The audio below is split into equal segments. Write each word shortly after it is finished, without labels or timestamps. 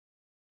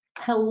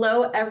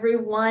Hello,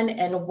 everyone,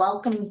 and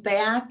welcome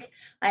back.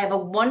 I have a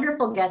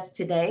wonderful guest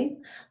today,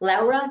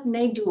 Laura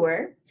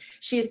Nador.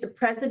 She is the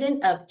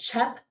president of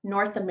CHEP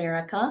North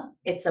America.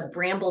 It's a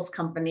Brambles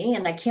company,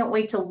 and I can't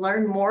wait to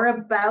learn more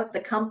about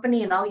the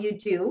company and all you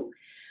do.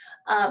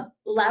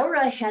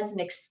 Laura has an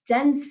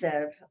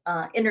extensive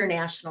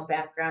international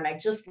background. I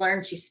just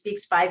learned she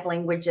speaks 5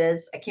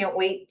 languages. I can't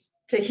wait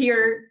to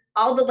hear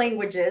all the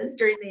languages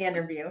during the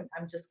interview.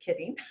 I'm just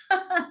kidding.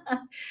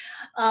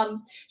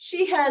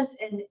 She has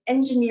an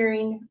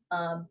engineering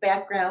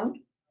background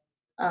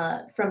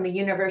from the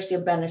University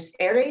of Buenos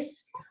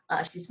Aires.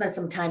 She spent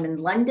some time in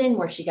London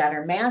where she got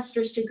her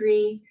master's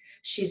degree.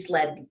 She's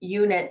led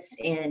units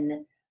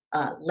in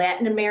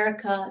Latin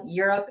America,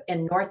 Europe,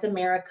 and North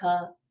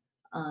America.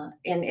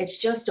 And it's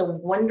just a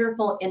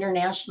wonderful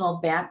international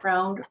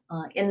background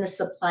in the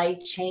supply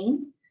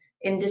chain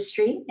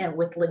industry and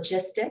with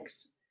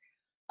logistics,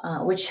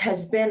 which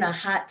has been a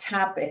hot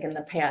topic in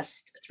the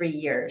past 3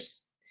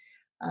 years.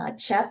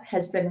 CHEP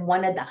has been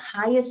one of the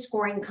highest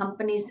scoring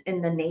companies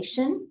in the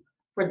nation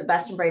for the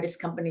best and brightest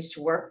companies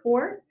to work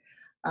for.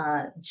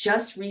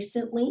 Just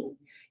recently,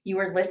 you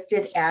were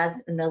listed as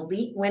an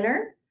elite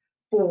winner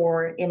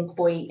for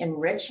employee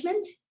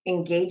enrichment,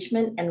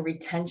 engagement, and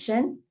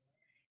retention.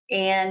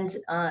 And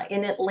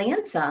in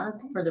Atlanta,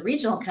 for the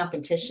regional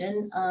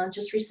competition,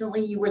 just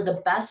recently, you were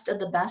the best of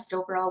the best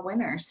overall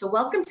winner. So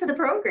welcome to the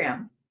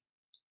program.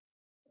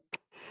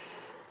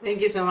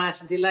 Thank you so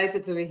much.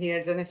 Delighted to be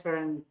here, Jennifer,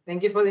 and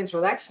thank you for the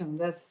introduction.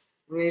 That's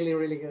really,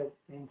 really good.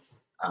 Thanks.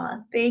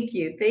 Thank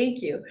you.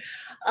 Thank you.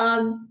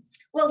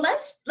 Well,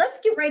 let's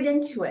get right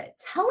into it.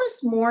 Tell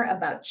us more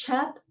about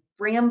CHEP,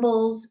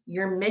 Brambles,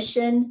 your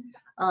mission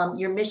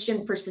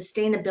for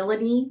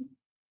sustainability.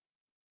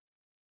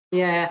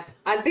 Yeah,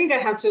 I think I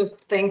have to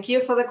thank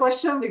you for the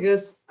question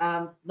because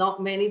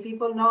not many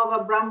people know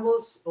about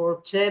Brambles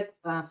or CHEP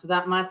for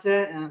that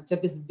matter.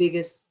 CHEP is the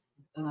biggest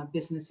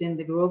business in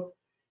the group.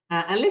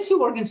 Unless you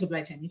work in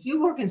supply chain. If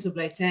you work in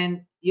supply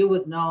chain, you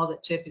would know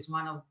that CHEP is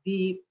one of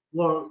the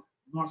world's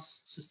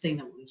most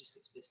sustainable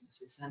logistics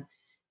businesses and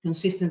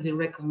consistently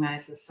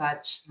recognized as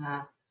such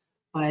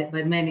by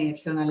many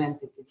external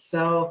entities.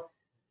 So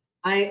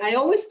I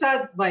always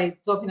start by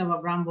talking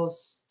about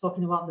Brambles,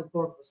 talking about the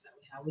purpose that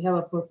we have. We have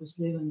a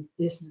purpose-driven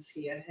business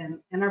here,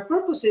 and our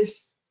purpose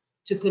is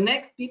to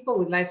connect people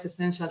with life's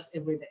essentials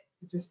every day,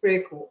 which is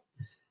pretty cool.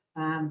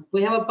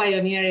 We have a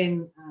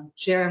pioneering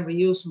share and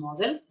reuse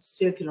model,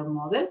 circular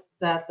model,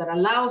 that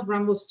allows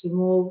Brambles to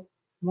move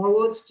more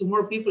goods to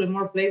more people in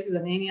more places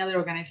than any other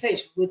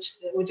organization,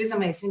 which is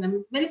amazing.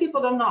 And many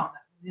people don't know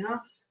that. You know,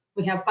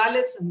 we have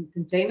pallets and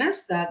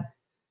containers that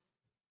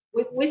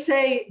we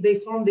say they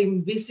form the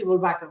invisible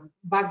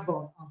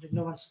backbone of the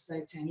global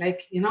supply chain.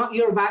 Like, you know,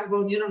 your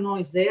backbone, you don't know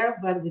is there,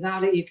 but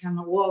without it, you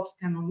cannot walk,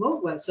 you cannot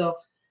move well. So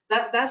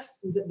that's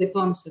the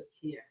concept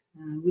here.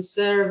 We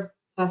serve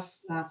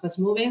fast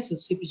moving, so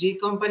CPG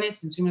companies,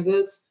 consumer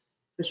goods,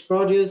 fresh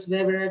produce,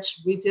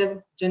 beverage,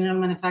 retail, general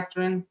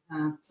manufacturing.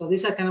 So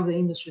these are kind of the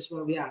industries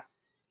where we are.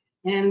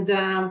 And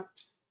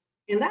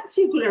in that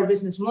circular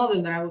business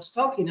model that I was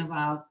talking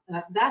about,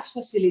 does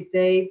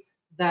facilitate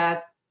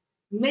that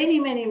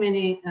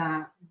many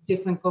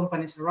different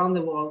companies around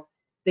the world,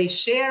 they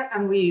share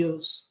and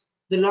reuse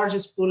the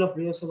largest pool of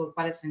reusable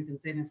pallets and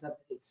containers that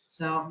there is.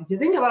 So if you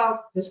think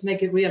about, just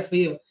make it real for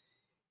you,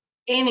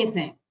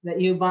 anything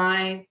that you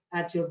buy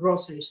at your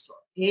grocery store,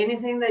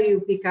 anything that you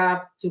pick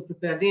up to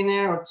prepare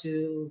dinner or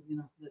to, you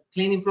know, the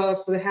cleaning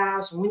products for the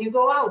house, or when you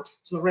go out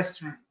to a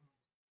restaurant,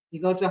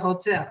 you go to a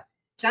hotel,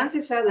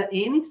 chances are that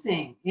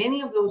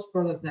any of those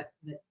products that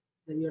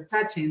you're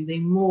touching, they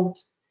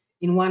moved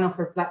in one of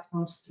our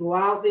platforms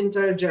throughout the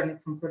entire journey,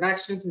 from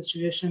production to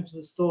distribution to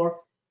the store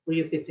where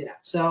you picked it up.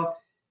 So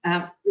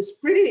it's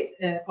pretty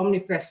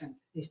omnipresent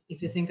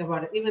if you think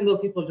about it, even though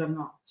people don't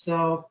know.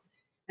 So,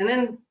 and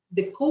then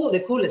the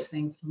coolest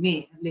thing for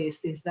me, at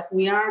least, is that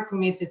we are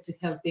committed to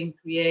helping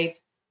create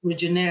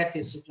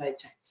regenerative supply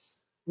chains,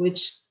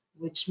 which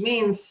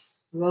means,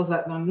 for those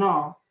that don't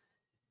know,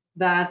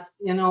 that,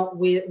 you know,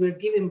 we're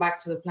giving back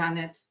to the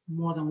planet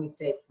more than we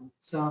take from it.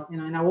 So, you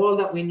know, in a world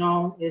that we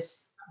know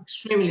is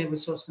extremely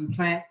resource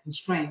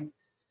constrained,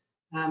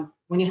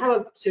 when you have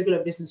a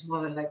circular business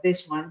model like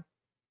this one,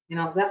 you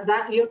know,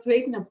 that you're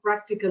creating a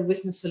practical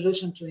business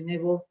solution to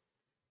enable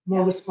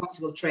more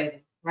responsible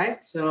trading,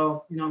 right?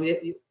 So, you know,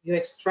 you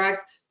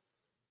extract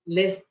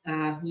less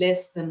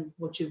than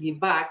what you give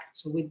back.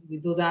 So we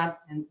do that,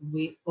 and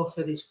we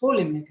offer this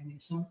pooling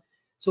mechanism.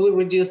 So we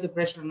reduce the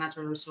pressure on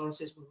natural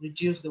resources, we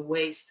reduce the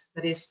waste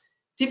that is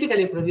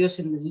typically produced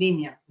in the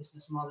linear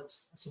business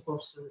models as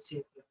opposed to the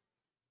circular.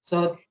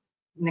 So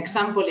an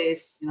example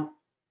is, you know,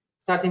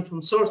 starting from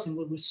sourcing,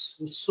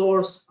 we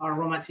source our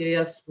raw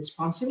materials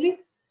responsibly.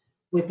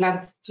 We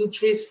plant 2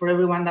 trees for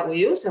every one that we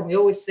use, and we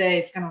always say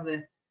it's kind of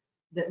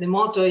the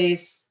motto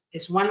is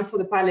one for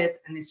the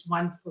planet and it's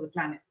one for the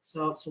planet.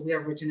 So we are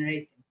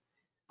regenerating,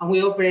 and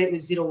we operate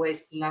with 0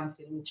 waste to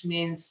landfill, which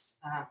means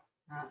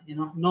you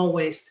know, no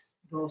waste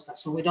goes out.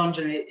 So we don't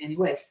generate any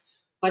waste,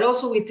 but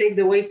also we take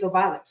the waste of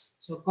others.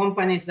 So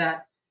companies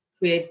that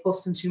create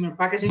post-consumer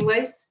packaging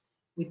waste.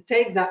 We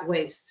take that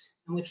waste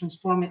and we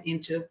transform it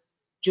into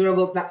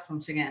durable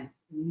platforms again,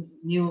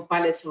 new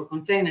pallets or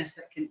containers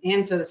that can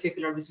enter the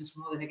circular business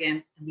model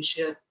again and be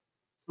shared,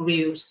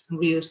 reused and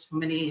reused for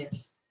many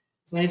years.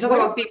 So when you talk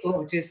about people,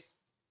 which is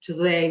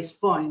today's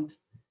point,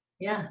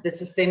 yeah, the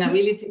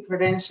sustainability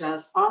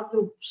credentials are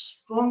the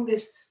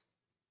strongest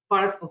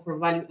part of our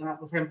value,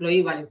 of our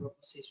employee value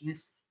proposition.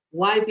 Is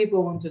why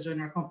people want to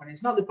join our company.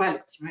 It's not the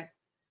pilots, right?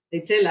 They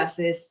tell us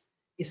is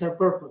our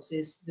purpose,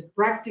 is the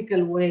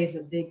practical ways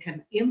that they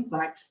can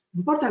impact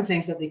important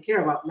things that they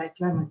care about, like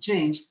climate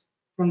change,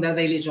 from their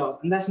daily job.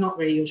 And that's not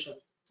very usual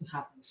to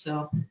happen.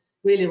 So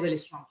really, really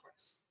strong for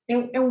us.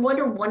 And what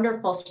a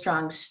wonderful,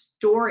 strong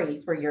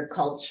story for your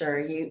culture.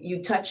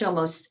 You touch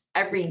almost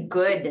every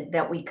good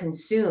that we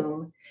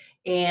consume,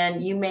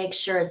 and you make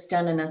sure it's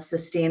done in a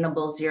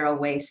sustainable, zero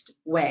waste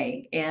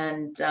way.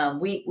 And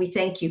we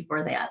thank you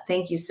for that.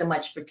 Thank you so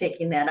much for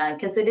taking that on,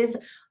 because it is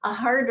a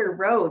harder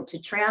road to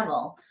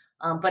travel,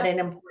 but an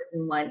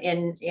important one.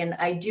 And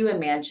I do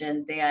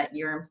imagine that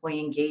your employee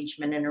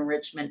engagement and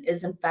enrichment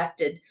is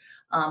affected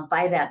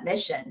by that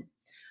mission.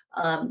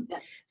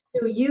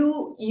 So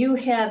you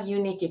have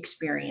unique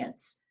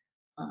experience.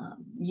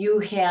 You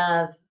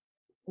have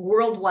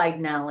worldwide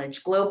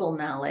knowledge, global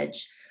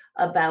knowledge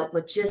about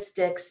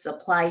logistics,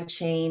 supply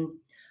chain.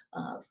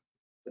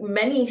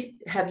 Many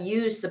have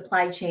used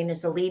supply chain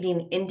as a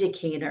leading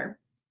indicator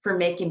for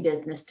making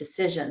business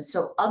decisions.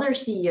 So other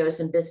CEOs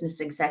and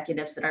business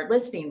executives that are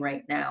listening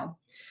right now,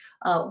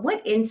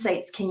 what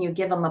insights can you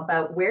give them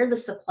about where the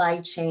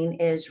supply chain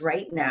is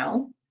right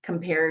now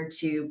compared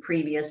to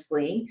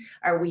previously?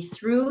 Are we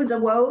through the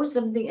woes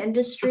of the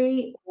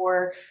industry,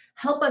 or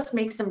help us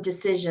make some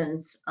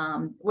decisions?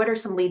 What are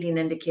some leading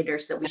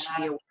indicators that we should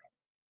be aware of?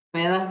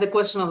 Man, that's the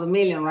question of the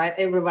million, right?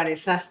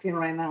 Everybody's asking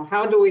right now,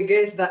 how do we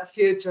guess that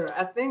future?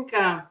 I think,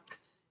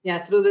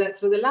 yeah, through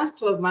the last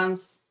 12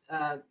 months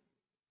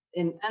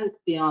and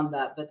beyond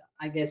that, but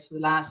I guess for the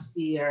last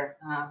year,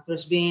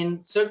 there's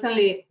been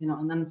certainly,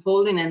 an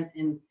unfolding and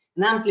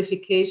an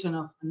amplification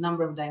of a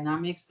number of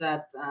dynamics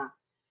that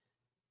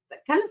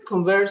kind of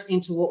converge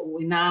into what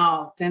we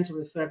now tend to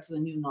refer to the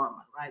new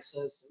normal, right?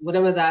 So it's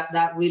whatever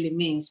that really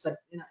means, but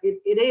it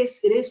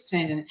is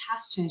changing. It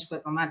has changed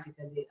quite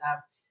dramatically.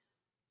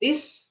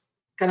 This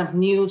kind of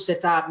new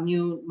setup,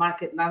 new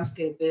market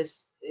landscape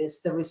is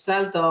the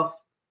result of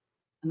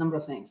a number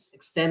of things: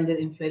 extended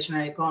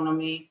inflationary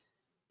economy,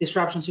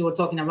 disruptions. You were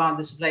talking about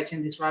the supply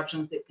chain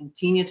disruptions that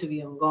continue to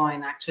be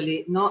ongoing.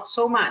 Actually, not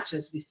so much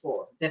as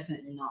before,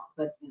 definitely not,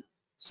 but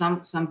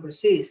some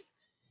persist.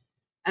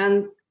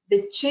 And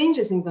the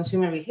changes in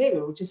consumer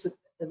behavior, which is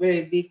a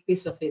very big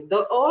piece of it,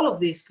 all of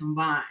these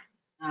combined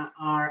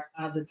are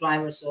the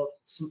drivers of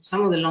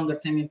some of the longer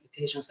term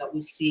implications that we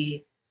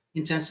see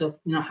in terms of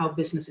how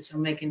businesses are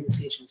making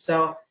decisions.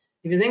 So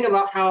if you think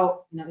about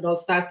how it all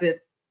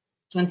started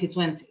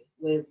 2020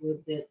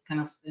 with the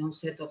kind of the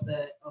onset of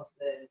the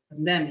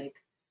pandemic,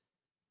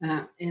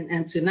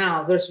 and to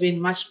now, there's been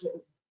much.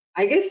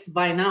 I guess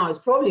by now it's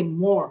probably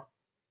more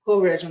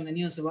coverage on the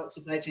news about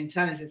supply chain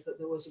challenges that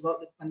there was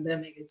about the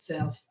pandemic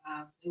itself.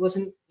 It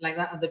wasn't like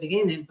that at the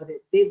beginning, but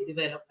it did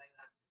develop like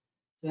that.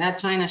 So we had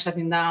China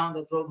shutting down,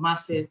 that drove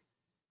massive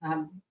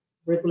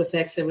ripple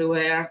effects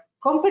everywhere.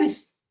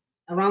 Companies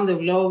around the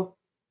globe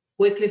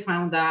quickly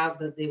found out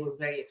that they were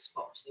very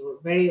exposed. They were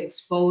very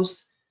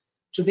exposed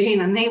to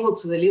being unable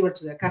to deliver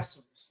to their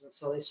customers.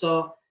 So they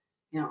saw,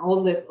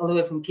 all the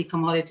way from key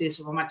commodities,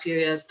 raw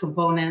materials,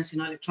 components,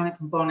 electronic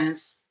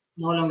components,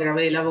 no longer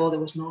available. There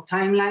was no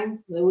timeline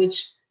by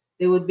which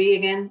they would be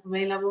again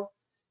available.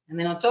 And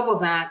then on top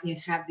of that, you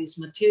had these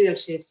material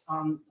shifts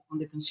on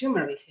the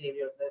consumer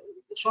behavior,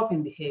 the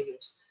shopping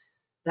behaviors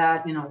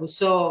that, we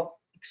saw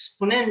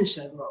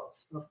exponential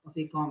growth of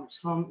e-commerce,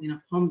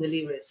 home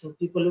delivery. So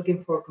people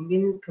looking for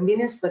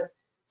convenience, but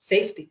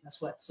safety as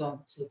well.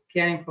 So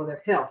caring for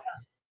their health.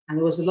 And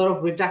there was a lot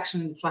of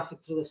reduction in traffic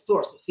through the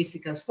stores, the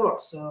physical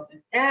stores. So,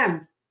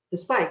 and the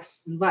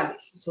spikes and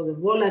valleys. So the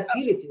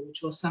volatility,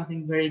 which was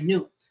something very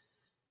new.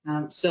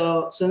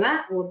 So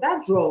that what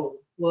that drove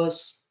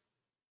was,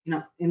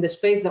 in the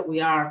space that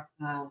we are,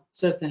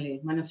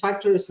 certainly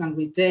manufacturers and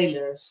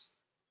retailers,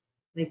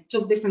 they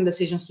took different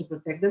decisions to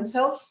protect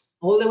themselves,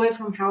 all the way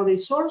from how they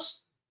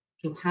source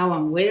to how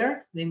and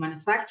where they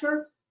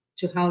manufacture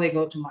to how they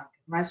go to market,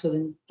 right? So the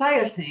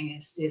entire thing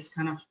is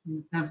kind of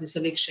it's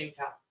a big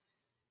shakeout.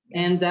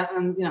 And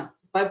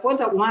if I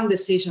point out one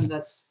decision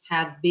that's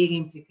had big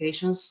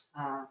implications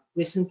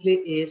recently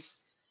is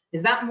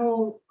that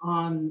move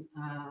on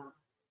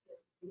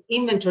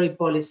inventory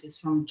policies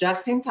from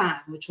just in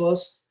time, which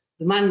was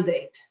the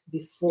mandate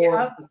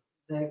before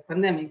the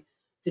pandemic,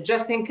 to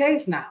just in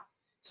case now.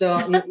 So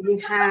you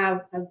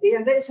have,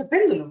 there's a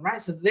pendulum,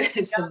 right? So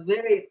it's a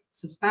very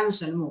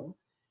substantial move,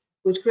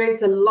 which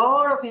creates a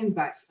lot of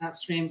impacts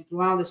upstream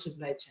throughout the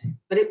supply chain.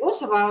 But it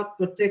was about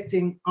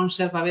protecting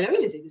on-shelf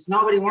availability, because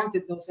nobody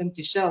wanted those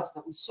empty shelves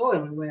that we saw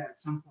everywhere at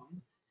some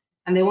point.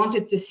 And they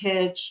wanted to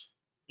hedge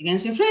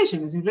against inflation,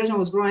 because inflation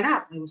was growing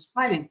up, it was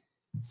spiraling.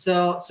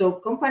 So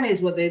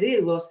companies, what they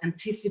did was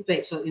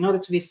anticipate. So in order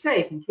to be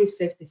safe, increase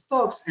safety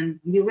stocks and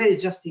be ready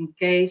just in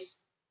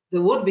case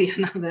there would be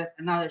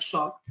another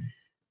shock.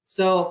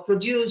 So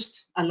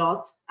produced a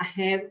lot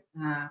ahead.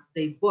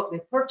 They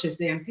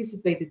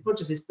anticipated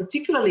purchases,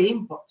 particularly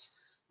imports,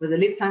 where the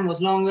lead time was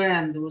longer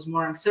and there was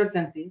more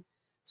uncertainty.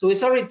 So we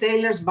saw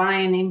retailers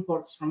buying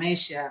imports from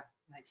Asia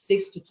like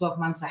 6 to 12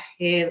 months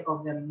ahead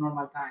of their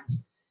normal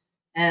times.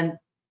 And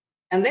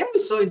then we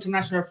saw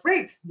international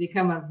freight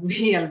become a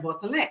real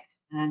bottleneck.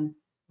 And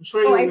I'm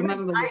sure you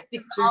remember the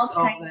pictures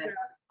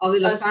of the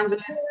Los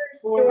Angeles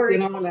port,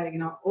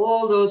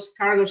 all those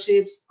cargo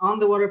ships on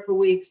the water for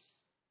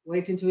weeks,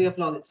 waiting to be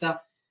offloaded. So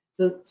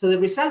the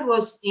result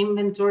was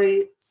inventory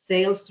to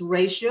sales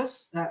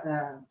ratios,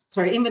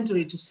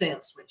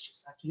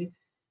 actually.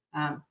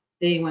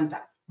 They went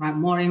up, right?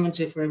 More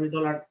inventory for every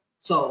dollar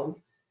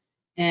sold.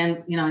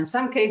 And in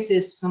some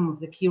cases, some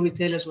of the key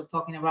retailers were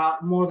talking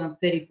about more than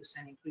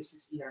 30%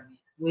 increases year-on-year,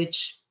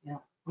 which,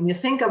 when you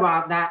think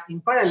about that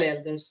in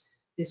parallel, there's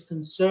this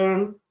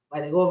concern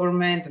by the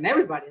government and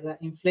everybody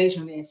that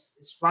inflation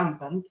is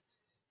rampant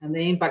and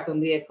the impact on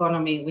the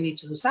economy, we need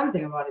to do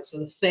something about it. So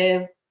the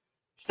Fed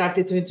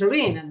started to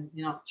intervene and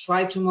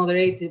try to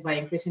moderate it by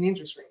increasing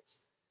interest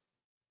rates.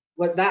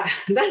 What that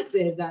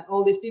says that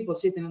all these people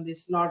sitting on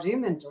these large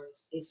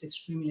inventories is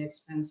extremely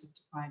expensive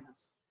to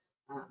finance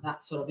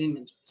that sort of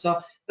inventory. So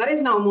that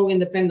is now moving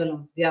the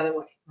pendulum the other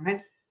way,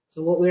 right?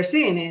 So what we're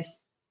seeing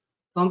is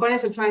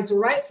companies are trying to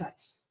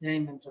right-size their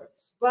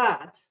inventories,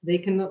 but they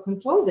cannot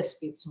control the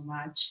speed so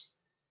much.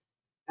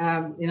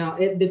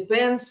 It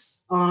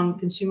depends on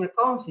consumer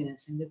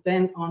confidence and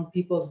depends on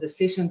people's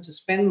decision to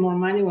spend more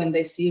money when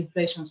they see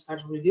inflation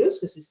start to reduce,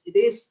 because it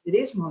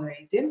is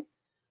moderating.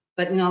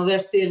 But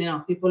there's still,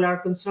 people are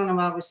concerned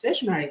about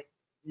recessionary,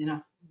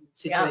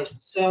 situation.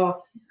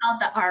 So,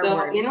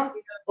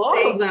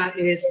 all of that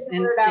is,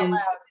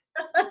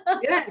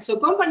 yeah. So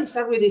companies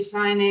are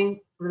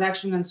redesigning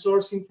production and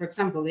sourcing. For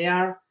example,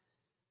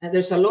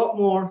 there's a lot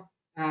more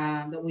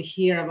that we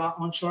hear about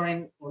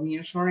onshoring or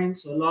nearshoring.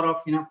 So a lot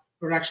of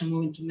production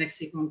moving to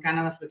Mexico and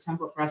Canada, for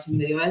example, for us in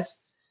the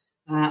US,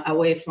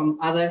 away from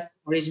other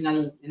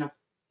original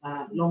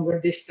longer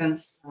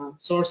distance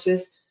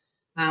sources.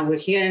 We're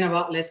hearing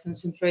about less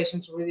concentration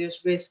to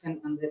reduce risk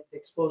and the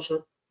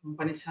exposure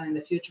companies have in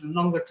the future and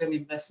longer term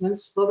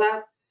investments for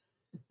that.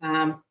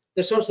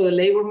 There's also the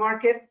labor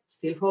market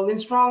still holding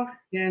strong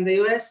here in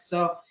the US.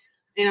 So,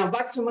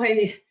 back to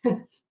my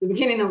the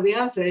beginning of the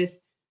answer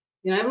is,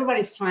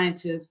 everybody's trying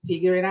to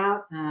figure it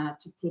out,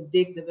 to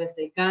predict the best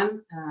they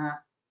can.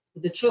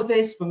 But the truth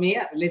is, for me,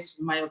 at least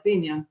in my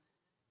opinion,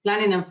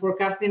 planning and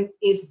forecasting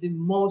is the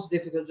most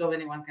difficult job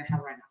anyone can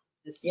have right now.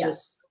 It's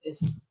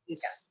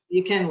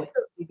you can't win.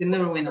 You can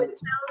never win on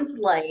this. It sounds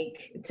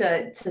like,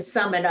 to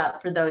sum it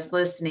up for those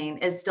listening,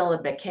 it's still a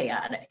bit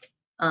chaotic.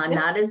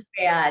 Not as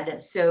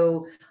bad.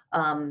 So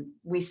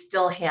we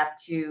still have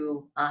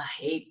to, I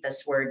hate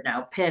this word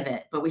now,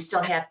 pivot, but we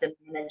still have to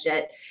manage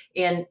it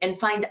and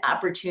find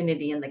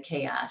opportunity in the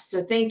chaos.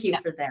 So thank you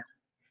for that.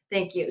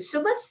 Thank you.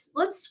 So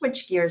let's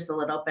switch gears a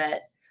little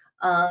bit.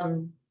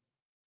 One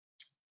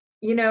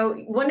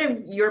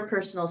of your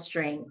personal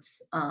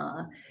strengths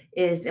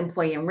is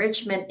employee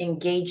enrichment,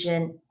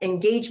 engagement,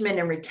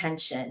 and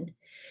retention.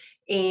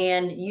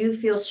 And you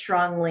feel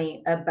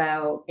strongly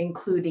about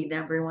including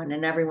everyone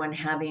and everyone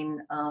having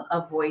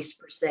a voice,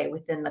 per se,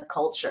 within the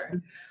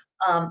culture.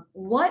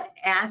 What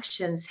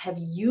actions have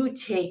you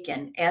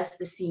taken as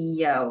the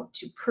CEO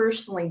to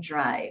personally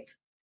drive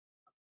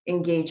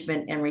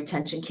engagement and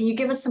retention? Can you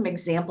give us some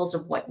examples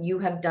of what you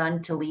have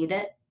done to lead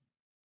it?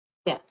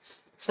 Yeah.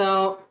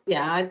 So,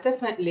 I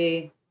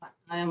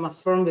am a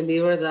firm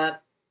believer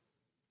that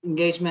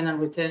engagement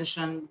and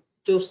retention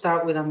do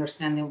start with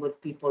understanding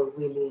what people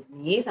really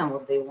need and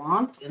what they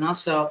want,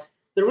 so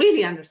they're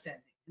really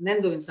understanding and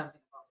then doing something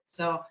about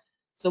it.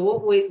 So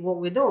what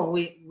we do,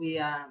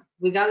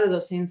 we gather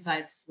those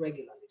insights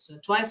regularly. So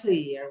twice a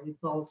year we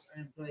pulse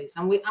our employees,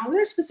 and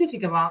we're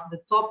specific about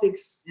the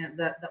topics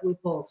that we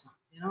pulse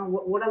on.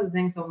 What are the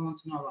things that we want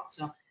to know about?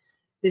 So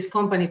this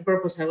company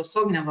purpose I was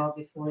talking about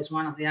before is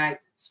one of the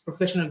items.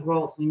 Professional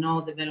growth, we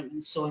know development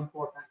is so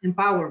important.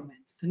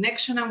 Empowerment,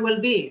 connection, and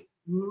well-being,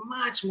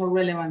 much more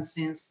relevant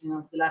since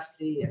the last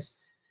 3 years.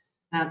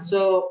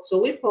 So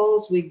we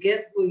pulse, we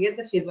get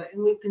the feedback,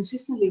 and we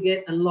consistently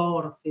get a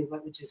lot of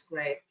feedback, which is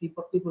great.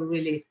 People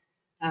really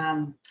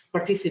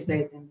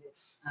participate in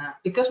this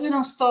because we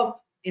don't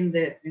stop in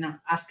the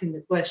asking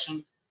the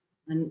question,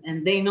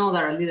 and they know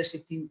that our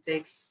leadership team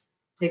takes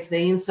the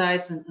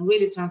insights and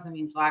really turns them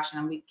into action,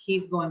 and we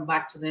keep going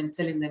back to them,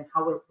 telling them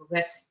how we're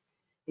progressing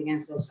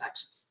against those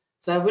actions.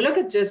 So if we look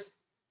at just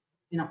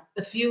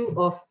a few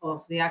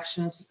of the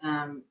actions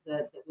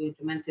that we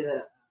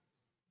implemented,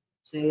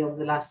 say, over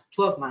the last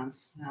 12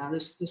 months,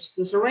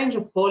 there's a range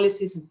of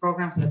policies and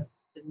programs that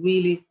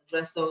really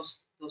address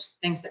those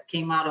things that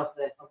came out of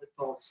the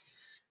polls.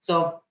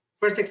 So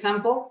first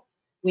example,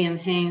 we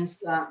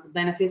enhanced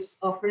benefits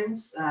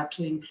offerings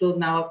to include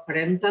now a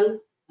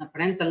parental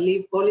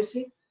leave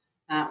policy,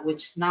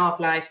 which now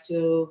applies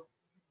to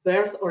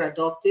birth or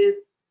adopted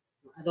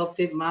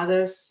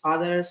mothers,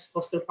 fathers,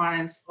 foster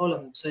parents, all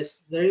of them. So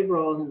it's very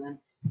broad,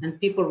 and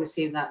people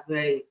receive that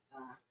very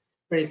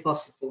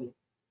positively.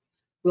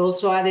 We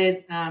also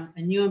added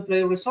a new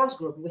employee resource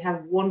group. We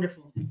have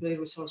wonderful employee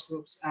resource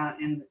groups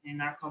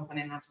in our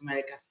company in North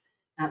America.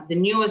 The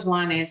newest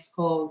one is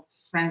called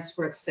Friends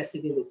for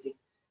Accessibility,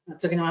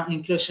 talking about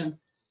inclusion.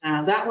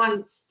 That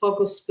one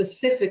focused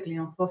specifically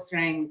on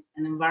fostering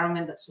an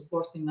environment that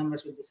supports team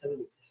members with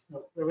disabilities.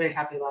 So we're very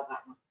happy about that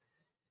one.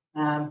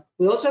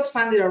 We also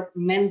expanded our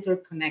Mentor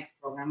Connect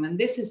program, and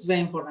this is very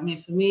important. I mean,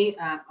 for me,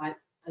 I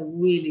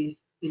really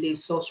believe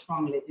so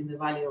strongly in the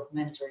value of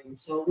mentoring.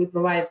 So we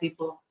provide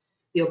people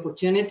the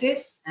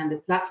opportunities and the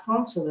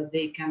platform so that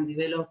they can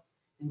develop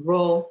and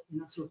grow,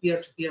 through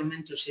peer-to-peer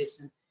mentorships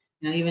and,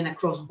 even a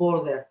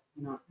cross-border,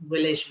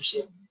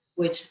 relationship,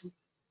 which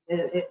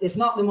is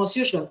not the most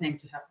usual thing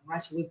to happen,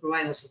 right? So we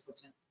provide those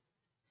opportunities.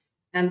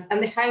 And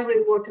the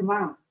hybrid work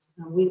environment.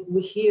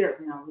 We hear,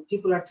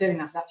 people are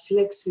telling us that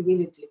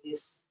flexibility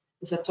is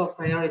a top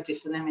priority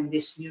for them in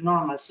this new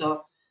normal.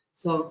 So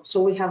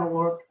we have a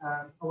work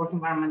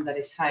environment that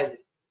is hybrid.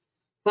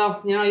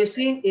 So, you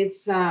see,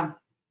 it's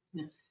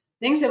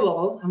things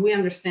evolve, and we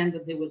understand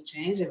that they will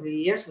change every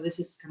year. So this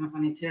is kind of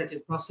an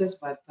iterative process,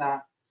 but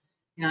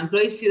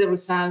employees see the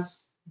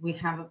results. We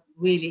have a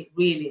really,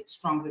 really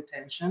strong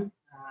retention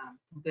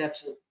compared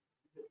to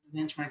the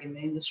benchmark in the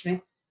industry.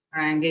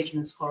 Our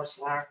engagement scores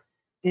are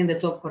in the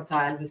top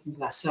quartile within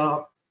class.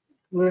 So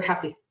we're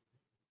happy.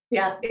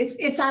 Yeah,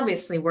 it's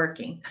obviously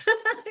working.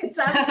 It's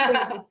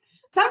obviously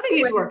something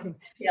is working.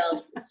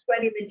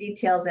 Sweating the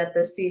details at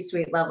the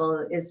C-suite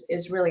level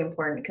is really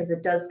important because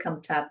it does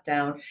come top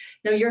down.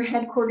 Now you're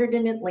headquartered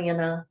in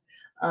Atlanta.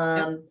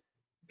 Yep.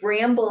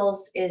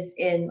 Brambles is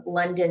in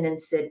London and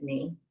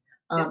Sydney.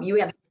 Yep. You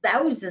have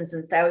thousands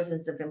and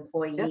thousands of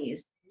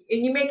employees. Yep.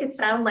 And you make it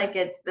sound like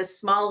it's this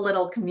small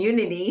little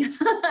community.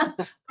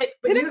 but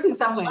it is in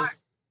some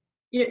ways.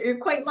 You're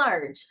quite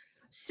large.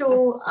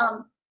 So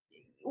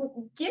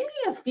give me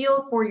a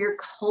feel for your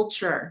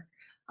culture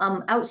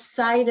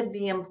outside of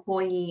the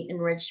employee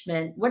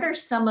enrichment. What are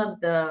some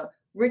of the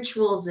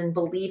rituals and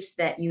beliefs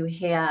that you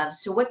have?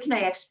 So what can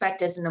I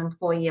expect as an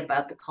employee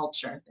about the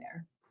culture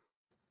there?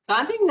 So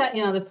I think that,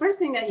 the first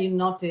thing that you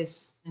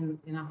notice, and,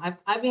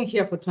 I've been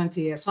here for 20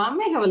 years, so I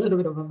may have a little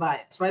bit of a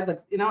bias, right?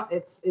 But,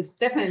 it's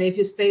definitely, if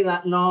you stay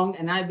that long,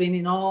 and I've been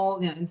in all,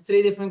 in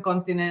 3 different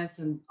continents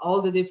and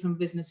all the different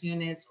business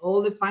units,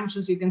 all the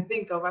functions you can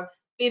think of, I've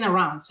been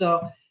around.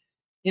 So,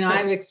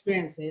 I've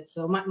experienced it.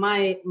 So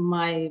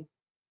my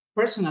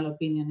personal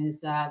opinion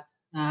is that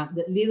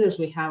the leaders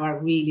we have are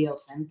really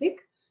authentic,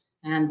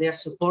 and they're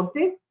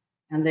supportive,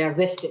 and they're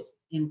vested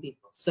in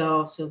people.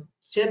 So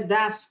CHEP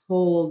does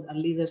hold our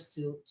leaders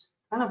to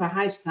kind of a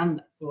high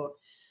standard for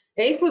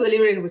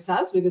delivering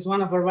results, because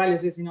one of our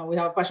values is, we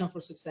have a passion for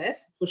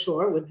success, for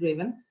sure, we're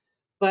driven,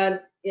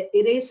 but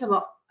it is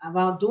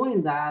about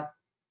doing that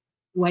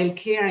while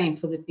caring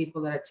for the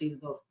people that achieve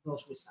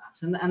those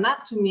results. And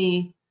that, to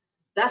me,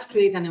 does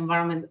create an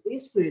environment that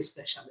is pretty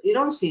special. You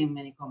don't see in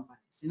many companies.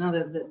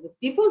 The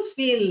people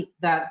feel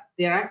that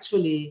they're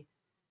actually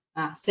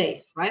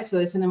safe, right? So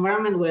it's an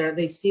environment where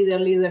they see their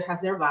leader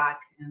has their back,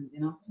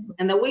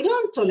 and that we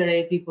don't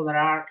tolerate people that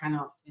are kind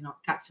of,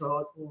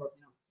 cutthroat or,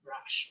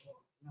 brash or,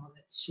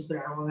 super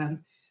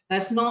arrogant.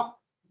 That's not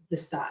the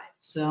style.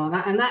 So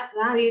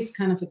that is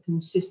kind of a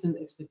consistent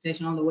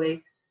expectation all the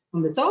way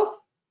from the top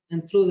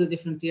and through the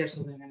different tiers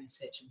of the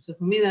organization. So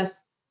for me, that's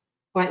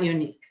quite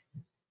unique.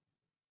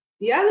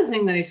 The other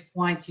thing that is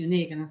quite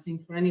unique, and I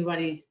think for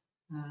anybody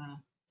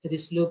that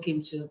is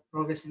looking to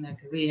progress in their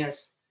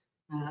careers,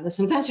 that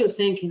sometimes you're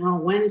thinking,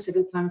 when is a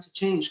good time to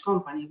change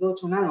company, go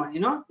to another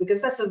one,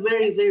 because that's a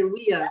very, very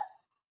real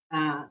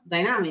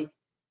dynamic.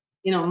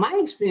 My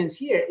experience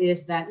here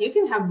is that you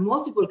can have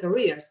multiple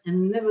careers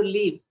and never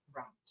leave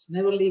Brambles,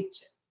 never leave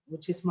CHEP,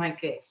 which is my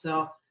case.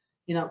 So,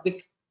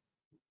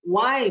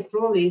 why?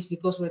 Probably is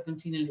because we're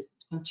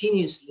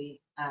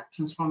continuously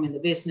transforming the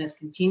business,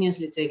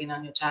 continuously taking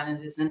on new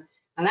challenges, and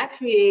that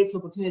creates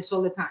opportunities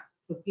all the time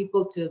for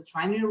people to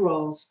try new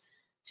roles,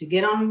 to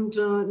get on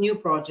to new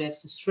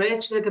projects, to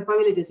stretch their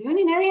capabilities, even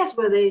in areas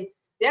where they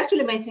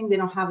actually may think they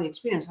don't have the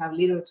experience, have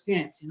little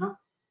experience,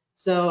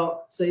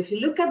 So if you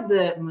look at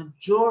the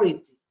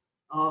majority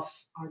of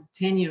our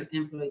tenured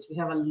employees, we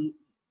have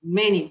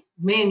many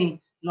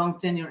long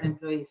tenured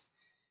employees.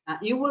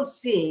 You will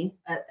see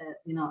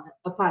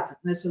a pattern.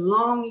 There's a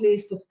long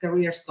list of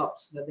career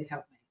stops that they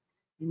have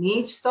made. In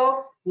each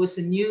stop was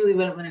a new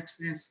development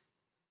experience,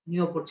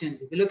 new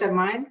opportunity. If you look at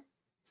mine,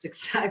 it's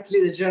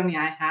exactly the journey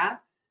I had.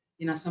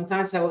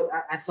 Sometimes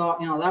I thought,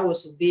 that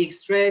was a big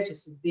stretch,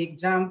 it's a big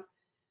jump.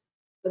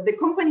 But the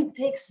company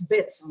takes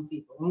bets on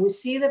people. When we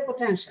see the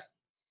potential,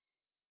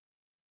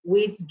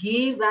 we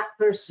give that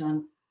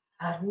person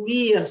a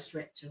real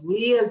stretch, a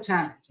real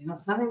challenge,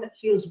 something that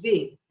feels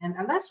big. And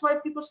that's why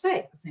people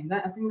stay. I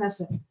think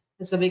that's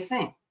a big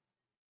thing.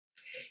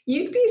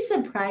 You'd be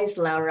surprised,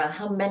 Laura,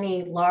 how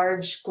many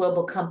large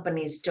global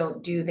companies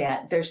don't do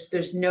that.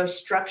 There's no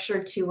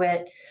structure to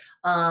it.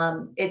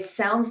 It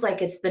sounds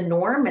like it's the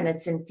norm and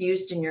it's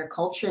infused in your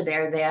culture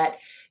there that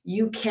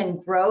you can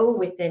grow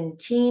within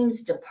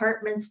teams,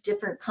 departments,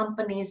 different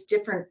companies,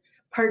 different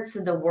parts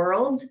of the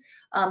world.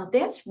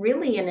 That's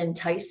really an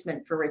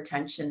enticement for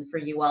retention for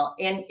you all.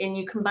 And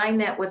you combine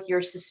that with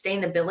your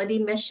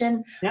sustainability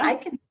mission, Yeah. I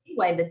can see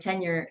why the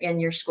tenure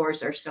and your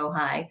scores are so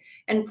high.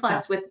 And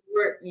plus with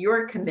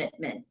your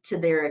commitment to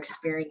their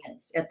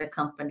experience at the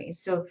company.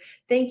 So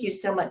thank you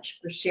so much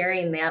for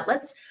sharing that.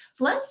 Let's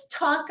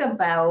talk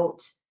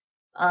about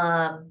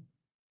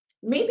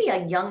maybe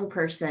a young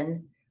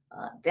person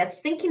that's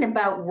thinking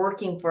about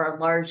working for a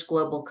large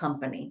global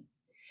company.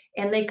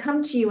 And they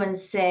come to you and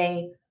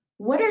say,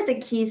 what are the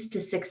keys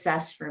to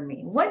success for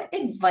me? What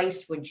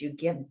advice would you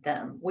give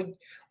them?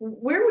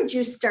 Where would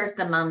you start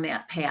them on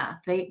that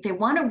path? They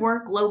want to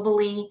work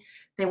globally.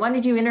 They want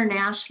to do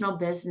international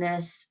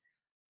business.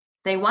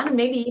 They want to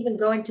maybe even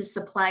go into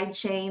supply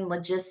chain,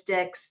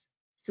 logistics,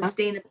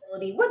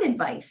 sustainability. What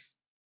advice?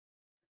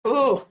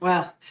 Oh,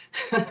 well,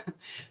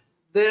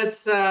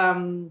 there's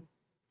a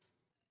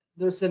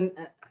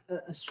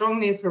strong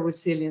need for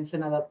resilience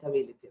and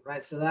adaptability,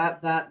 right? So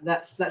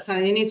that's how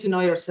you need to know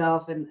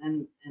yourself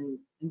and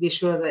be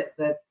sure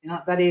that you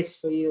know that is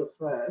for you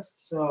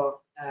first.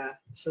 So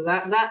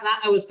that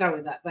I will start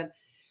with that. But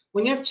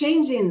when you're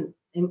changing,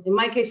 in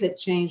my case, it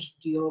changed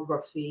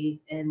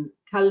geography and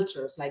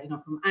cultures, like, you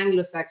know, from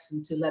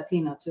Anglo-Saxon to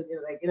Latino to,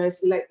 like, you know,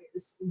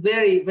 it's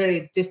very,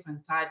 very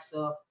different types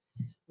of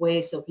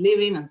ways of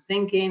living and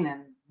thinking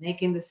and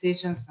making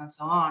decisions and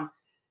so on.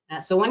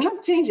 So when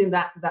you're changing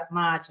that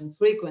much and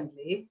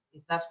frequently,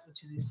 if that's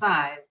what you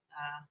decide,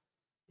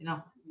 you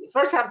know, you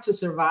first have to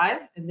survive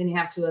and then you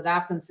have to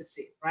adapt and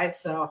succeed, right?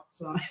 So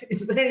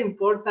it's very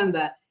important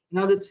that in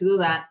order to do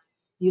that,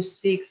 you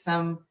seek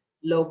some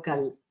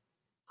local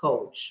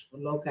coach or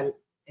local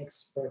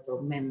expert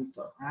or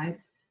mentor, right?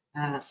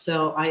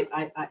 So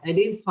I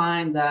did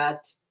find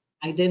that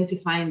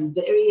identifying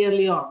very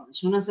early on, as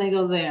soon as I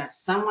go there,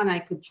 someone I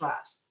could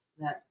trust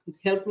that could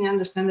help me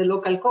understand the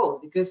local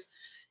code, because,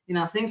 you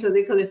know, things are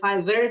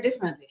decodified very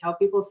differently. How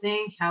people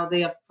think, how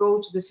they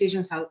approach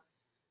decisions, how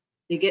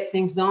they get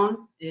things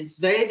done is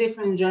very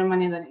different in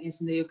Germany than it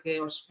is in the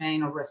UK or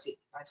Spain or Brazil,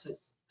 right? So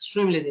it's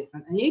extremely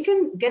different. And you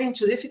can get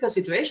into difficult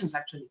situations,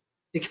 actually,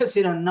 because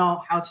you don't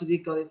know how to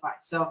decodify.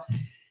 So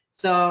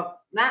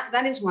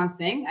that is one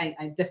thing.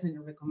 I definitely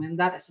recommend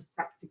that as a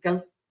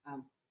practical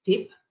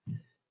tip.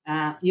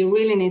 You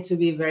really need to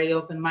be very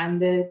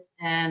open-minded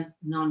and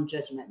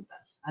non-judgmental.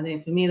 I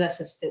think for me, that's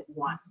a step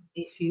one.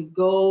 If you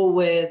go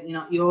with, you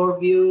know, your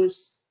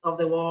views of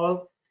the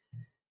world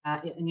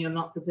and you're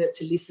not prepared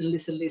to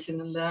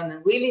listen and learn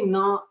and really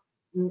not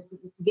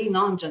be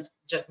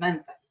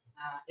non-judgmental,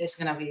 it's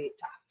going to be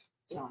tough.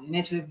 So you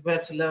need to be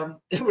prepared to learn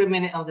every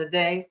minute of the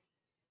day.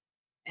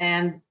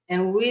 And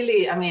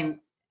really, I mean,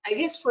 I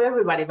guess for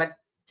everybody, but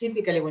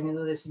typically when you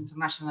do this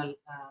international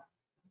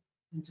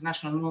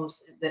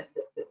moves, the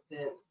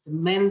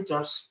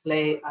mentors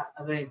play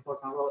a very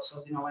important role.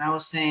 So, you know, when I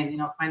was saying, you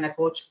know, find a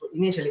coach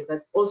initially,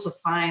 but also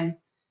find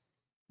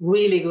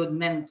really good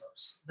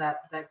mentors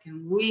that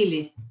can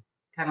really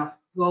kind of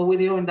go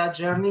with you in that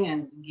journey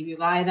and give you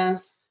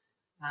guidance,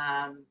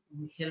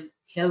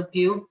 help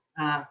you.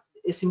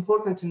 It's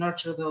important to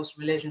nurture those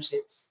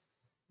relationships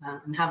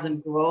and have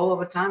them grow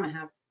over time. I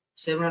have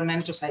several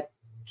mentors. I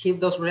keep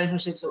those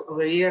relationships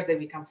over years. They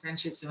become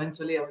friendships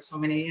eventually over so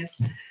many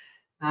years.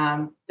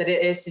 But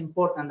it is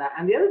important that.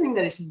 And the other thing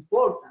that is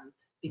important,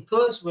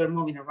 because we're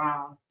moving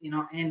around, you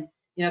know, and,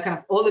 you know, kind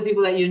of all the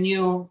people that you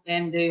knew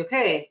in the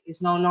UK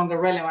is no longer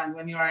relevant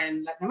when you are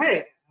in Latin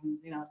America. And,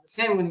 you know, the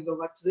same when you go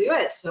back to the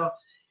US.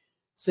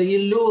 So you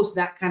lose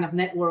that kind of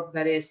network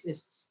that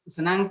is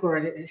an anchor,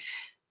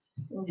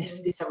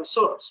 it's a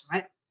resource,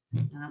 right?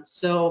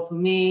 So for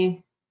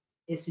me,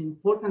 it's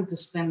important to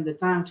spend the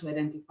time to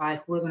identify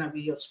who are going to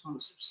be your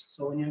sponsors.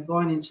 So when you're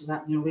going into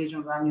that new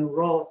region, that new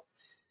role,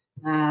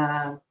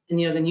 and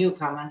you're the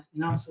newcomer,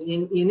 you know, so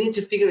you need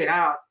to figure it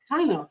out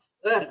kind of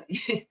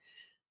early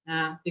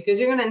because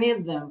you're going to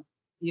need them.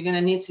 You're going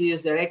to need to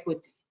use their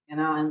equity, you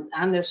know,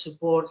 and their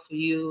support for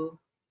you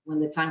when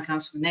the time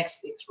comes for the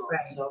next big role.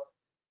 Right. So,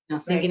 you know,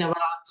 thinking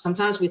about,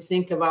 sometimes we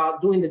think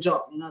about doing the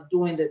job, you know,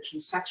 doing the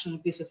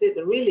transactional piece of it,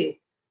 but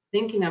really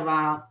thinking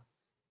about,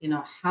 you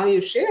know, how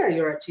you share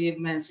your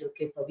achievements, your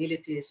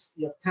capabilities,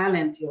 your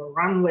talent, your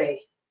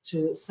runway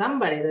to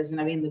somebody that's going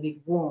to be in the big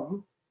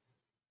room.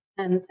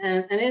 And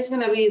it's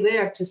going to be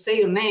there to say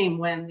your name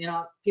when, you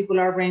know, people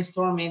are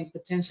brainstorming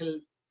potential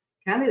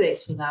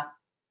candidates for that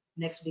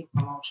next big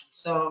promotion.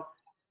 So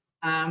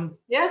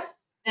yeah,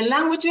 and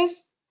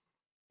languages,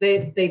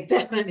 they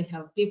definitely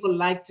help. People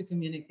like to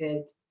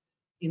communicate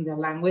in their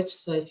language.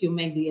 So if you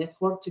make the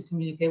effort to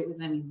communicate with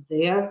them in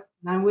their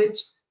language,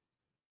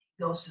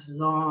 it goes a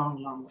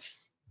long, long way.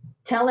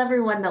 Tell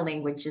everyone the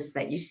languages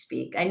that you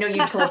speak. I know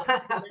you told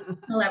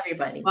tell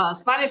everybody. Well,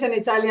 Spanish and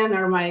Italian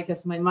are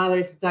because my mother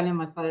is Italian,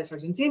 my father is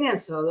Argentinian,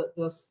 so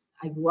those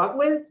I grew up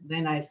with.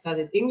 Then I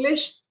studied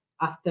English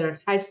after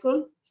high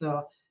school.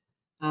 So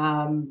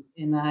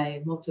And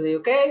I moved to the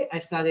UK. I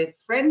studied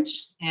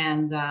French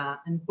and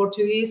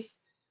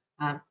Portuguese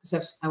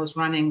because I was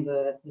running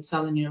the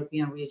Southern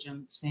European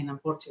region, Spain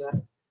and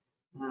Portugal.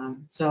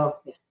 So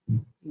yeah,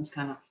 it's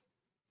kind of.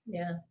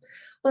 Yeah.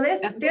 Well,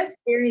 that's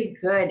very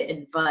good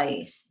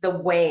advice. The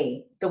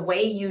way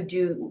you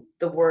do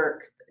the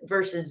work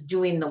versus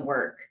doing the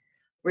work,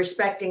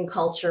 respecting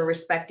culture,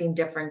 respecting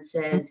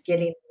differences,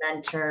 getting a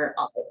mentor.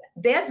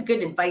 That's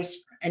good advice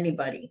for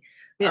anybody,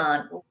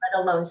 Yeah. let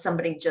alone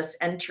somebody just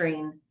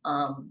entering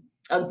a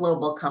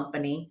global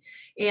company.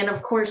 And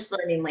of course,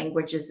 learning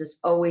languages is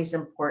always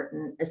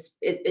important.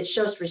 It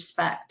shows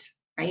respect,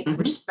 right? Mhm.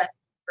 Respect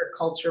for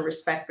culture,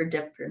 respect for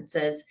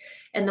differences.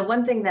 And the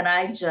one thing that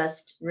I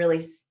just really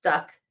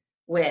stuck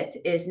with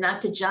is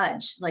not to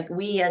judge. Like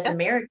we as Yeah.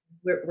 Americans,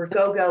 we're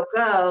go, go,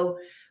 go.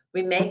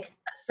 We make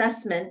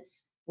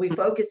assessments. We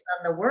focus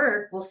on the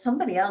work. Well,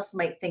 somebody else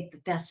might think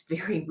that that's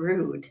very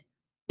rude.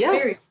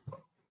 Very. Yes.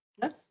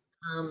 Yes.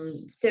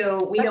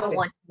 So we don't Exactly.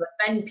 want to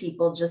offend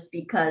people just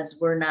because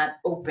we're not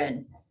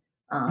open.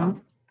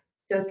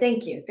 So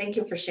thank you. Thank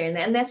you for sharing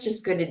that. And that's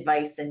just good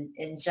advice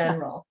in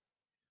general.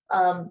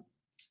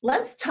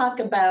 Let's talk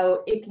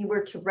about if you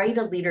were to write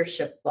a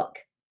leadership book.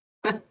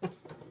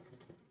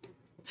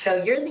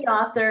 So you're the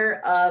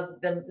author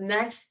of the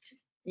next,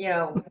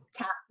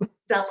 top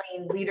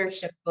selling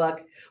leadership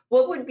book.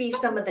 What would be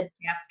some of the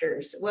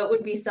chapters? What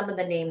would be some of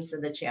the names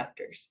of the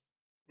chapters?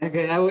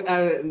 Okay,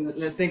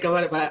 let's think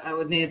about it, but I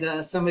would need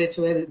somebody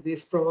to edit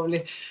this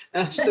probably.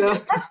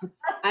 So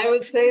I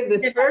would say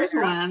the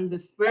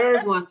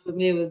first one for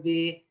me would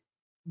be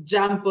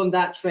jump on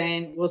that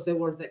train. What's the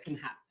worst that can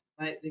happen,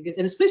 right?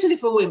 And especially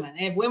for women.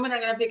 If women are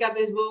going to pick up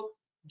this book,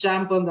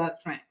 jump on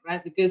that train,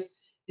 right? Because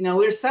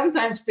we're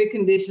sometimes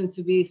preconditioned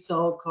to be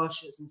so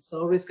cautious and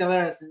so risk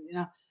averse,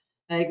 and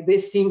like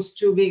this seems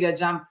too big a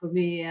jump for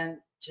me, and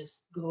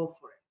just go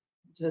for it.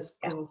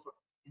 Just go for it.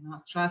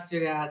 Trust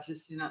your gut.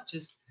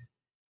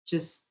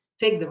 Just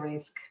take the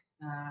risk,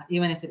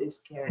 even if it is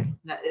scary.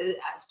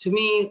 To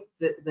me,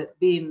 that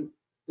being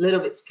a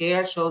little bit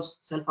scared shows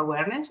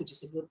self-awareness, which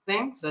is a good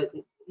thing. So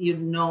you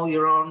know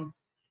your own,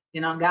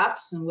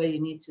 gaps and where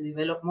you need to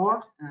develop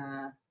more.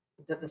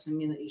 But that doesn't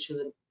mean that you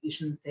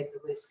shouldn't take the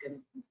risk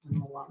and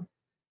move on.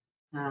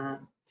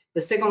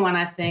 The second one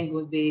I think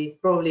would be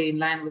probably in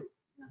line with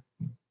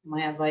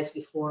my advice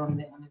before on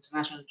the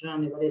international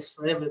journey, but it's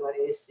for everybody,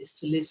 is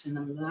to listen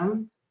and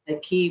learn. I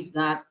keep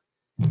that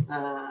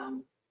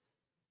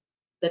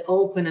that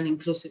open and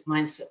inclusive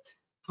mindset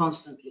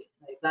constantly.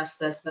 Like that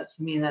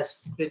for me,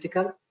 that's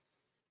critical.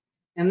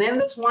 And then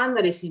there's one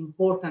that is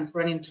important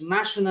for an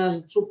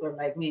international trooper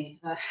like me.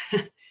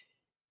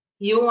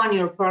 You and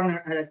your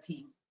partner are a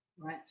team,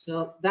 right?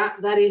 So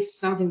that is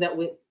something that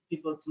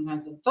people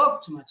sometimes don't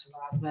talk too much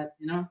about, but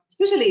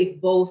especially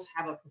if both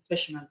have a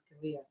professional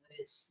career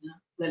that is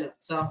relevant.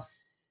 So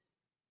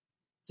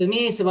to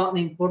me, it's about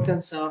the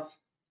importance of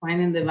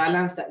finding the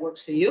balance that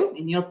works for you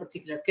in your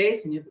particular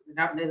case. And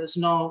there's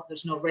no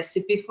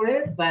recipe for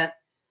it, but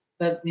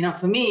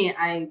for me,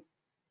 I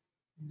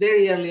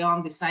very early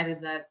on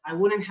decided that I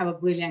wouldn't have a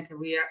brilliant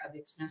career at the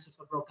expense of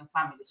a broken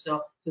family.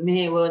 So for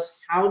me, it was,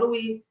 how do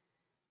we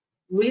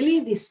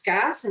really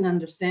discuss and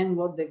understand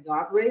what the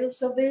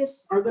guardrails of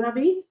this are going to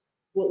be,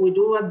 what we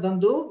do and don't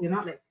do,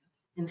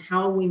 and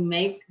how we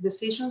make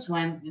decisions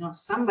when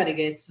somebody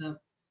gets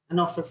an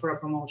offer for a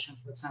promotion,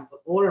 for example,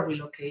 or a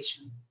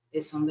relocation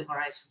is on the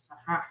horizon. So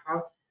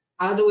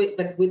how do we?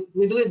 But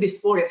we do it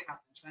before it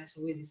happens, right?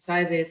 So we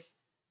decide this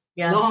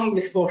long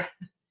before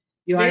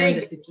you are in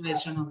the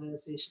situation of the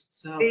decision.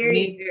 So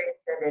very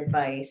good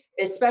advice,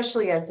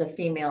 especially as a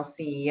female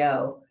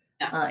CEO.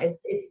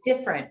 It's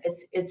different.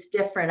 It's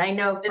different. I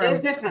know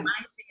from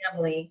my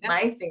family,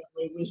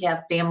 we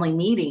have family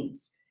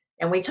meetings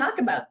and we talk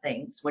about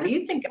things. What do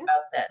you think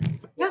about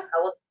this?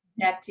 How will it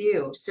impact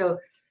you? So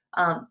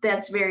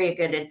that's very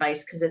good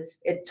advice because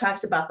it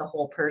talks about the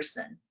whole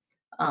person.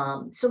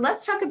 So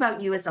let's talk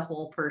about you as a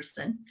whole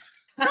person.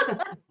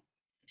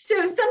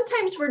 So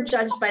sometimes we're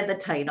judged by the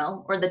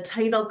title, or the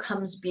title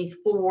comes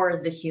before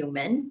the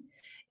human.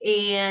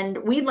 And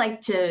we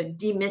like to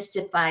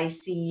demystify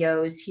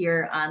CEOs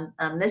here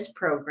on this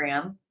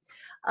program.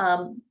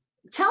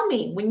 Tell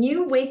me, when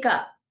you wake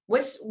up,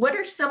 what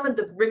are some of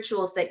the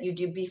rituals that you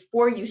do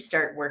before you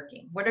start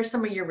working? What are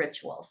some of your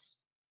rituals?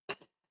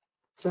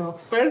 So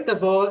first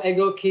of all, I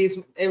go kiss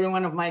every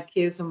one of my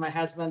kids and my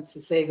husband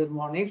to say good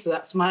morning. So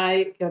that's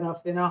my kind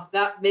of,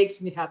 that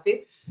makes me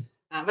happy.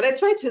 But I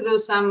try to do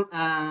some,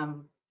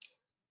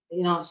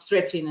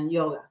 stretching and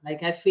yoga.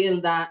 Like I feel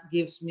that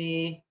gives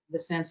me the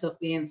sense of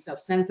being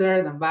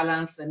self-centered and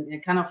balanced, and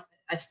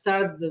I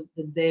start the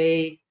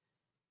day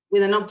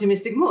with an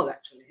optimistic mood.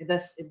 Actually,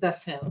 it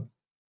does help.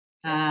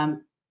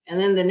 And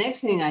then the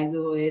next thing I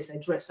do is I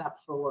dress up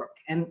for work,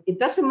 and it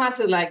doesn't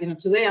matter. Like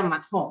today I'm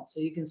at home, so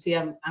you can see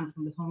I'm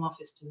from the home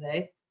office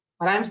today,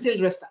 but I'm still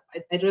dressed up.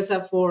 I dress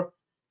up for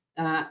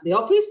the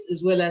office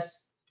as well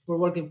as for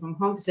working from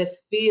home because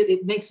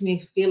it makes me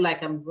feel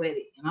like I'm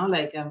ready.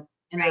 Like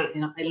and Right.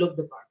 I look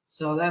the part.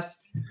 So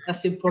that's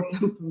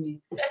important for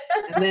me.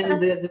 And then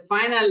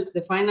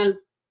the final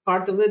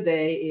part of the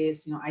day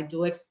is, I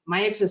do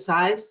my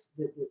exercise,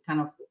 the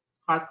kind of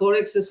hardcore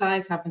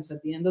exercise happens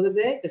at the end of the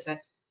day, because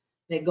I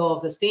let go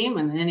of the steam,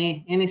 and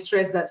any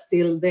stress that's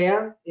still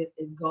there,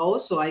 it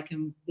goes, so I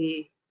can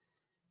be,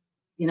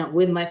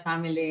 with my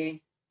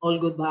family, all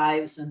good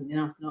vibes, and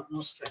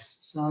no stress.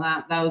 So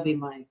that would be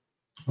my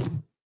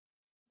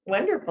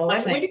Wonderful.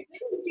 What do thing.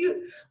 you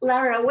do,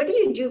 Laura? What do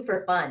you do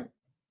for fun?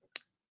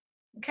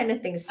 What kind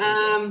of things do you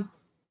do?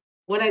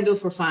 What I do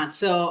for fun.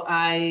 So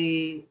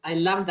I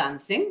love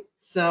dancing.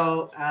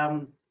 So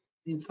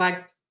in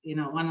fact,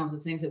 one of the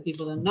things that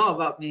people don't know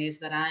about me is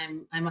that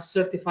I'm a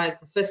certified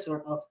professor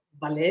of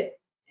ballet,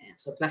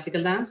 so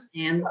classical dance,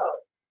 and Oh,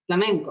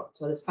 flamenco,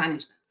 so the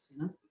Spanish dance.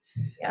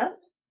 yeah.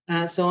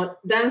 So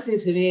dancing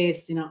for me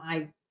is,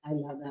 I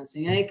love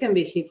dancing, and it can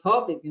be hip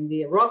hop, it can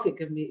be rock, it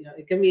can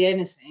be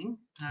anything.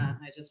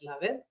 I just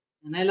love it,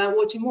 and I love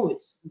watching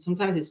movies. And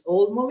sometimes it's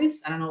old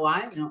movies. I don't know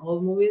why.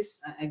 Old movies.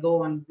 I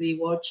go and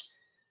rewatch.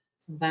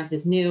 Sometimes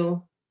it's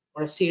new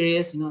or a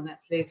series.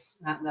 Netflix.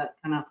 That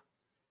kind of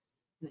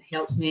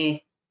helps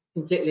me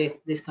completely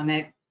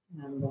disconnect,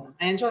 and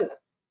I enjoy that.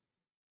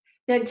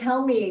 Now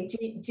tell me,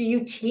 do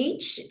you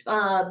teach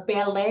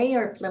ballet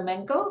or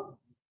flamenco?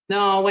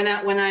 No,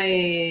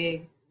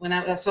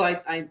 so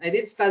I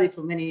did study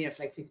for many years,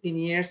 like 15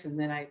 years, and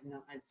then I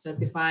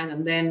certified,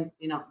 and then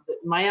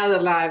my other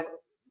life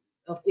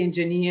of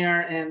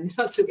engineer and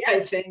supply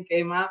chain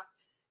came up,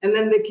 and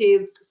then the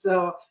kids.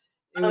 So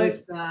it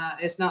was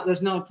it's not,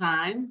 there's no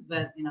time,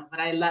 but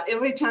I love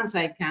every chance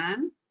I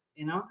can,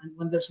 and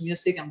when there's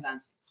music, I'm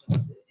dancing. So,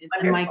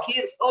 and my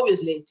kids,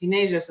 obviously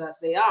teenagers as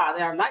they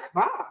are like,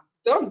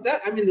 don't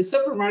that, I'm in the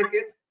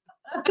supermarket,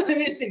 the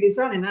music is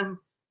on, and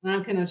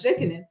I'm kind of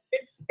shaking it.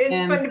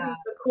 It's fun to be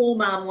the cool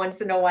mom once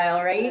in a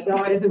while, right?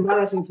 No, it's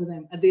embarrassing for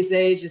them at this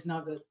age. It's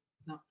not good.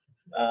 No.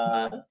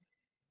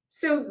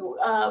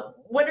 So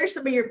what are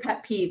some of your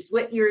pet peeves?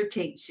 What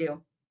irritates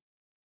you?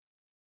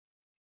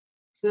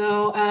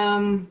 So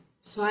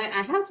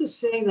I have to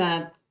say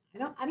that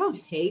I don't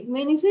hate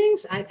many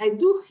things. I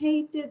do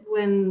hate it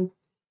when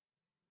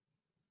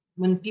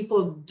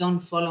people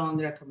don't follow on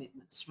their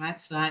commitments, right?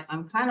 So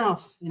I'm kind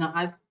of,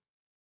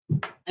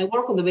 I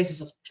work on the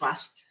basis of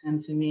trust,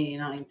 and for me,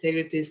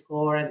 integrity is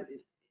core. And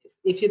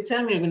if you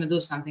tell me you're going to do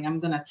something, I'm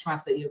going to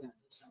trust that you're going to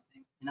do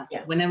something.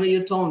 Yeah. Whenever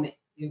you told me,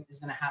 it's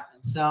going to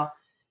happen. So,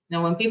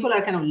 when people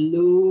are kind of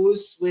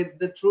loose with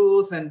the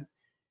truth and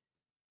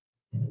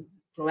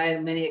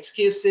provide many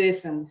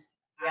excuses, and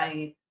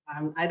I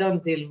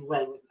don't deal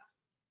well with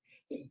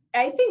that.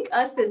 I think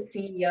us as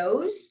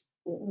CEOs,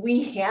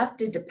 we have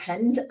to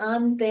depend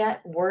on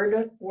that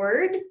word,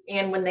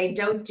 and when they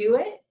don't do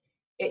it,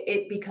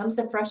 it becomes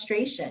a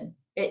frustration.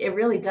 It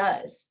really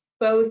does,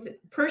 both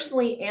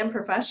personally and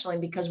professionally,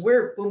 because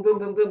we're boom, boom,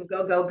 boom, boom,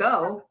 go, go,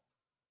 go.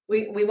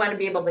 We want to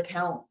be able to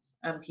count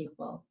on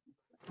people.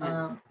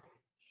 Yeah.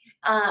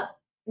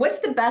 What's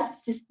the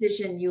best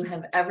decision you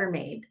have ever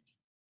made?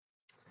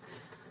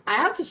 I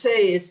have to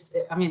say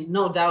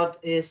no doubt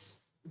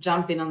is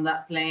jumping on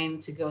that plane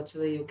to go to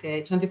the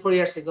UK. 24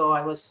 years ago,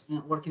 I was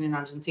working in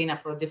Argentina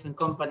for a different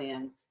company,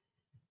 and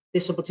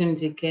this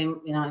opportunity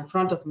came, in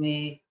front of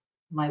me.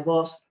 My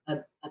boss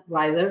at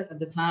Ryder at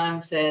the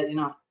time said,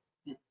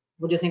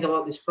 what do you think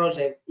about this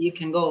project? You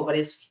can go, but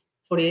it's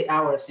 48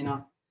 hours, in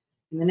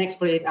the next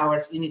 48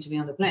 hours, you need to be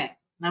on the plane.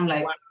 And I'm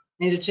like, I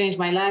need to change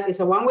my life.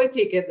 It's a one-way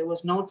ticket. There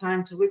was no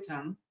time to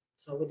return.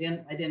 So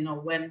I didn't know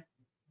when,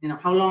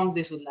 how long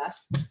this would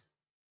last,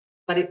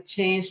 but it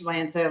changed my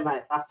entire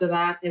life. After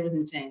that,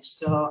 everything changed.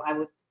 So I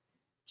would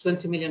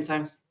 20 million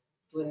times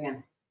do it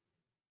again.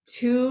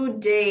 2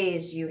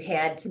 days you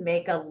had to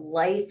make a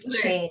life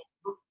change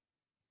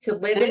to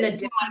live in a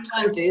different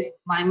country.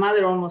 My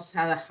mother almost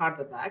had a heart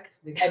attack.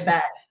 I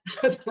bet.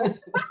 I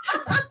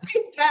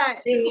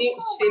bet. She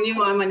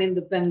knew I'm an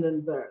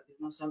independent bird,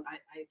 so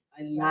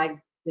I like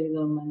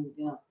freedom,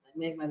 and I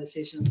make my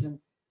decisions, and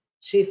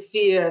she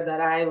feared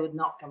that I would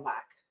not come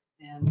back,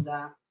 and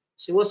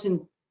she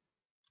wasn't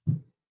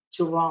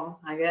too wrong,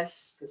 I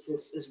guess,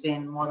 because it's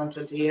been more than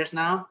 20 years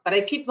now. But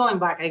I keep going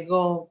back. I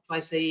go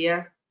twice a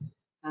year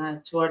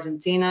to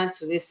Argentina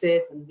to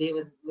visit and be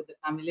with the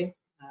family.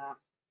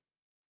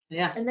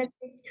 Yeah. And that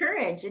takes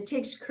courage. It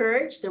takes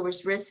courage. There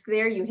was risk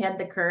there. You had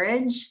the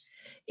courage.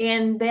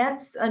 And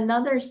that's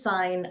another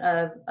sign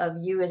of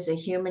you as a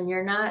human.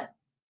 You're not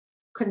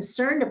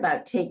concerned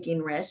about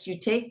taking risks. You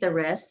take the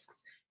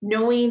risks,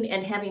 knowing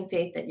and having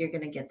faith that you're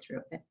going to get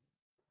through it.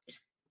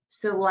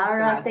 So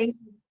Laura, thank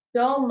you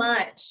so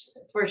much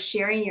for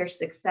sharing your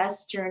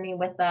success journey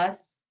with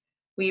us.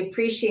 We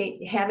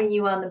appreciate having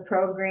you on the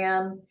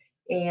program.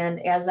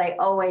 And as I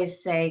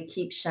always say,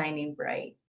 keep shining bright.